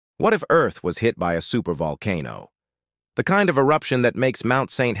What if Earth was hit by a supervolcano? The kind of eruption that makes Mount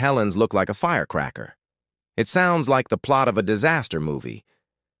St. Helens look like a firecracker. It sounds like the plot of a disaster movie,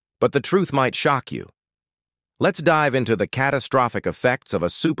 but the truth might shock you. Let's dive into the catastrophic effects of a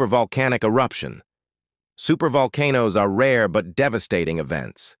supervolcanic eruption. Supervolcanoes are rare but devastating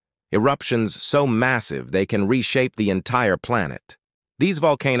events. Eruptions so massive they can reshape the entire planet. These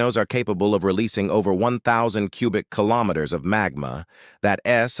volcanoes are capable of releasing over 1,000 cubic kilometers of magma,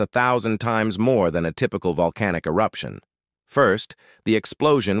 that's 1,000 times more than a typical volcanic eruption. First, the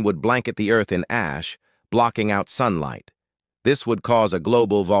explosion would blanket the Earth in ash, blocking out sunlight. This would cause a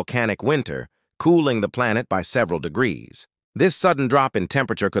global volcanic winter, cooling the planet by several degrees. This sudden drop in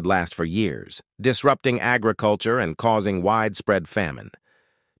temperature could last for years, disrupting agriculture and causing widespread famine.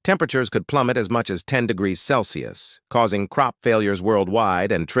 Temperatures could plummet as much as 10 degrees Celsius, causing crop failures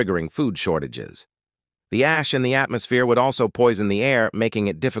worldwide and triggering food shortages. The ash in the atmosphere would also poison the air, making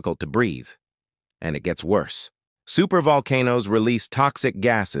it difficult to breathe. And it gets worse. Supervolcanoes release toxic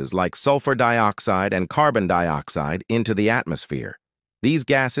gases like sulfur dioxide and carbon dioxide into the atmosphere. These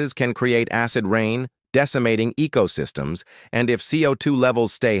gases can create acid rain, decimating ecosystems, and if CO2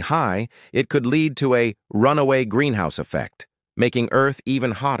 levels stay high, it could lead to a runaway greenhouse effect, making Earth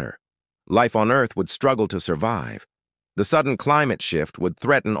even hotter. Life on Earth would struggle to survive. The sudden climate shift would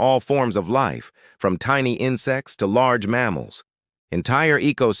threaten all forms of life, from tiny insects to large mammals. Entire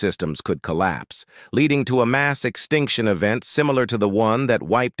ecosystems could collapse, leading to a mass extinction event similar to the one that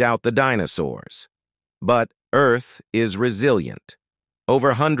wiped out the dinosaurs. But Earth is resilient.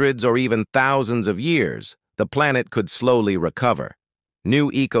 Over hundreds or even thousands of years, the planet could slowly recover.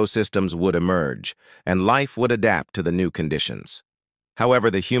 New ecosystems would emerge, and life would adapt to the new conditions. However,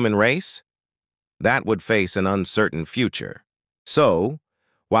 the human race? That would face an uncertain future. So,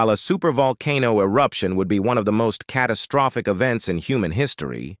 while a supervolcano eruption would be one of the most catastrophic events in human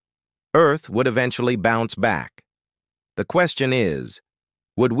history, Earth would eventually bounce back. The question is,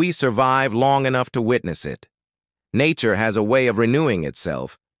 would we survive long enough to witness it? Nature has a way of renewing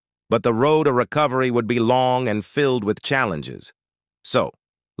itself, but the road to recovery would be long and filled with challenges. So,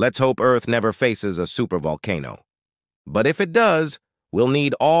 let's hope Earth never faces a supervolcano. But if it does, we'll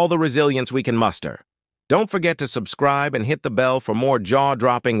need all the resilience we can muster. Don't forget to subscribe and hit the bell for more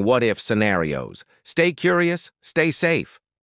jaw-dropping what-if scenarios. Stay curious, stay safe.